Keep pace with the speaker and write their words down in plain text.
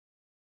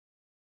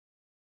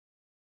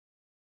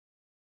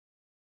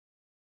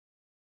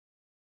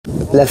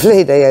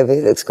Lovely day over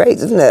here. It looks great,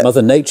 doesn't it?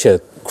 Mother Nature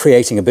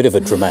creating a bit of a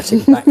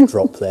dramatic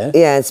backdrop there.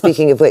 Yeah, and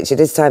speaking of which,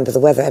 it is time for the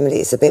weather, Emily.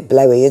 It's a bit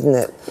blowy, isn't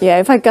it? Yeah,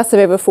 we've had gusts of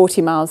over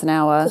 40 miles an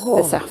hour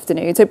this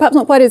afternoon. So perhaps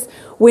not quite as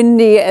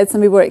windy as some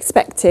people were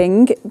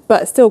expecting,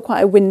 but still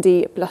quite a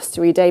windy,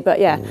 blustery day. But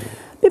yeah,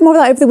 a bit more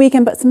of that over the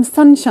weekend, but some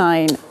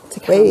sunshine to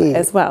come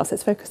as well. So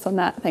let's focus on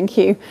that. Thank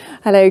you.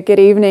 Hello, good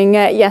evening.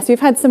 Yes, we've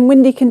had some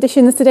windy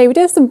conditions today. We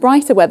did have some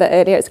brighter weather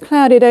earlier. It's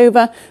clouded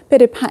over,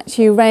 bit of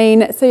patchy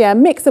rain. So yeah,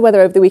 mix of weather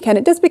over the weekend.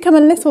 It does become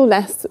a little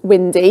less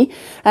windy,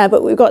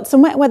 but we've got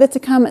some wet weather to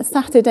come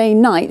Saturday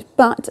night.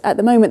 But at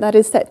the moment, that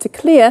is set to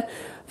clear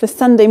for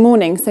Sunday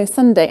morning. So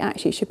Sunday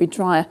actually should be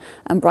drier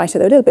and brighter,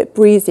 though a little bit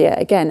breezier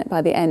again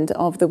by the end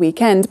of the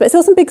weekend. But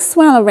still some big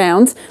swell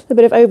around, a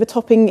bit of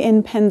overtopping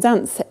in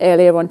Penzance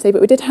earlier on today.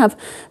 But we did have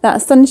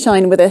that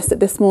sunshine with us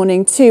this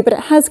morning too, but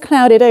it has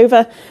clouded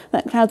over.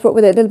 That cloud's brought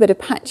with it a little bit of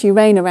patchy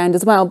rain around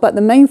as well. But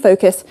the main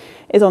focus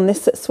is on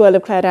this swirl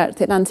of cloud out to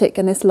the Atlantic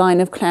and this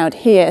line of cloud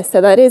here. So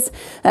that is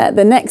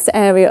the next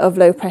area of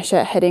low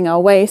pressure heading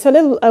our way.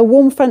 So a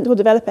warm front will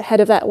develop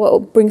ahead of that, what will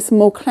bring some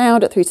more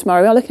cloud through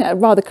tomorrow. We're looking at a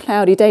rather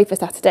cloudy day for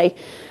Saturday.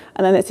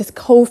 And then it's this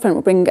cold front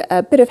will bring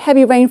a bit of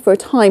heavy rain for a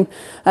time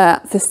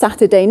for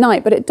Saturday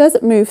night, but it does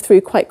move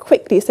through quite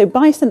quickly. So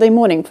by Sunday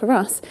morning for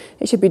us,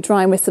 it should be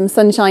dry with some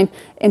sunshine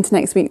into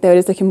next week, though it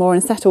is looking more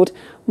unsettled.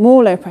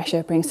 More low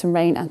pressure brings some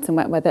rain and some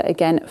wet weather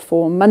again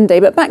for Monday.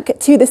 But back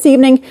to this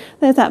evening,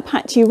 there's that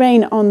patchy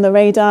rain on the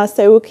radar.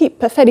 So we'll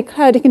keep fairly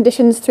cloudy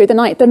conditions through the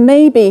night. There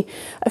may be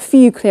a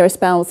few clearer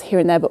spells here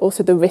and there, but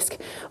also the risk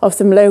of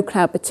some low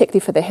cloud, particularly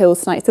for the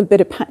hills tonight. So a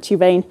bit of patchy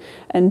rain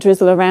and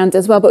drizzle around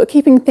as well. But we're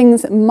keeping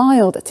things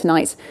mild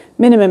tonight.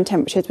 Minimum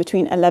temperatures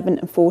between 11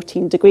 and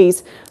 14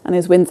 degrees. And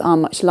those winds are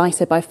much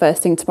lighter by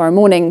first thing tomorrow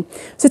morning.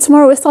 So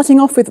tomorrow we're starting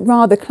off with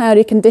rather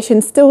cloudy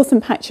conditions, still some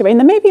patchy rain.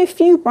 There may be a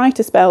few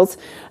brighter spells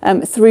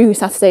through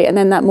Saturday, and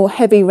then that more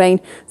heavy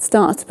rain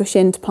starts to push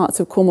into parts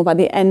of Cornwall by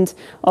the end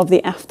of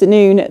the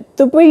afternoon.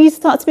 The breeze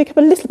starts to pick up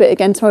a little bit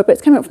again tomorrow, but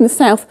it's coming up from the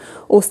south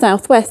or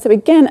southwest. So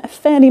again, a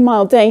fairly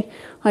mild day.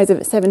 Highs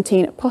of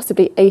 17,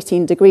 possibly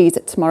 18 degrees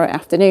tomorrow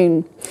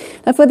afternoon.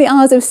 Now for the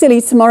Isles of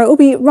Scilly tomorrow, it will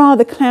be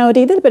rather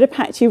cloudy, a little bit of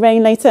patchy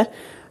rain later.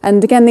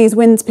 And again, these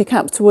winds pick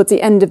up towards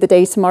the end of the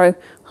day tomorrow.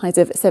 Highs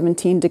of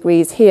 17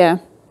 degrees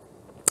here.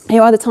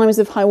 Here are the times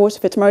of high water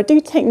for tomorrow. Do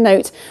take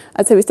note,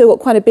 as I say, we've still got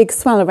quite a big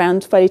swell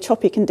around, fairly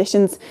choppy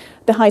conditions.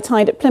 The high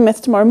tide at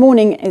Plymouth tomorrow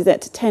morning is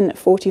at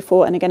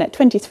 10:44 and again at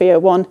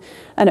 23:01,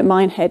 and at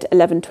Minehead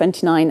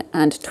 11:29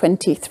 and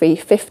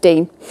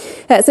 23:50.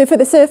 So for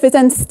the surfers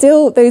then,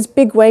 still those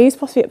big waves,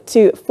 possibly up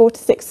to 4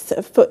 to 6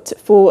 foot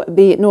for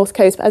the north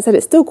coast. But as I said,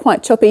 it's still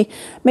quite choppy.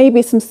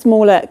 Maybe some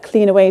smaller,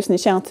 cleaner waves in the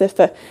shelter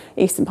for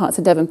eastern parts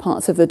of Devon,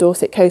 parts of the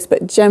Dorset coast,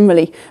 but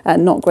generally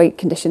not great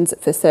conditions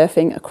for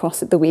surfing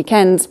across the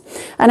weekend.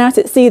 And out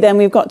at sea then,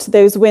 we've got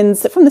those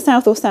winds from the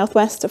south or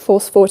southwest,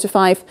 force 4 to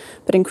 5,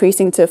 but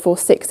increasing to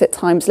force 6 at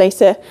times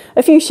later.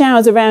 A few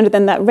showers around and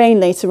then that rain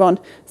later on,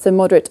 so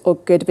moderate or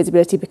good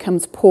visibility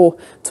becomes poor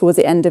towards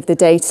the end of the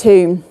day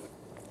too.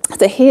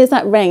 So here's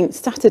that rain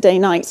Saturday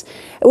night.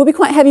 It will be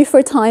quite heavy for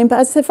a time, but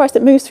as I said, for us,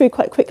 it moves through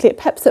quite quickly. It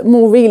peps up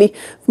more really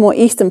for more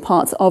eastern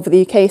parts of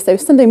the UK. So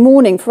Sunday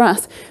morning for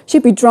us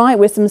should be dry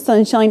with some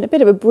sunshine, a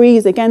bit of a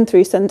breeze again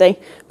through Sunday,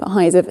 but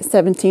highs of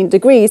 17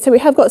 degrees. So we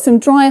have got some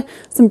drier,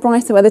 some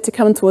brighter weather to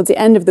come towards the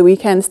end of the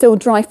weekend. Still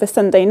dry for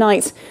Sunday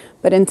night.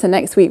 But into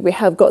next week, we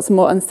have got some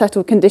more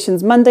unsettled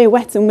conditions. Monday,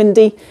 wet and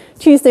windy.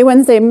 Tuesday,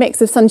 Wednesday, a mix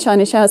of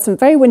sunshine and showers. Some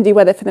very windy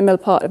weather for the middle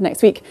part of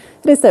next week.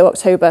 It is, though,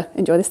 October.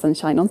 Enjoy the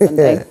sunshine on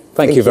Sunday.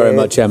 Thank you very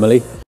much,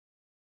 Emily.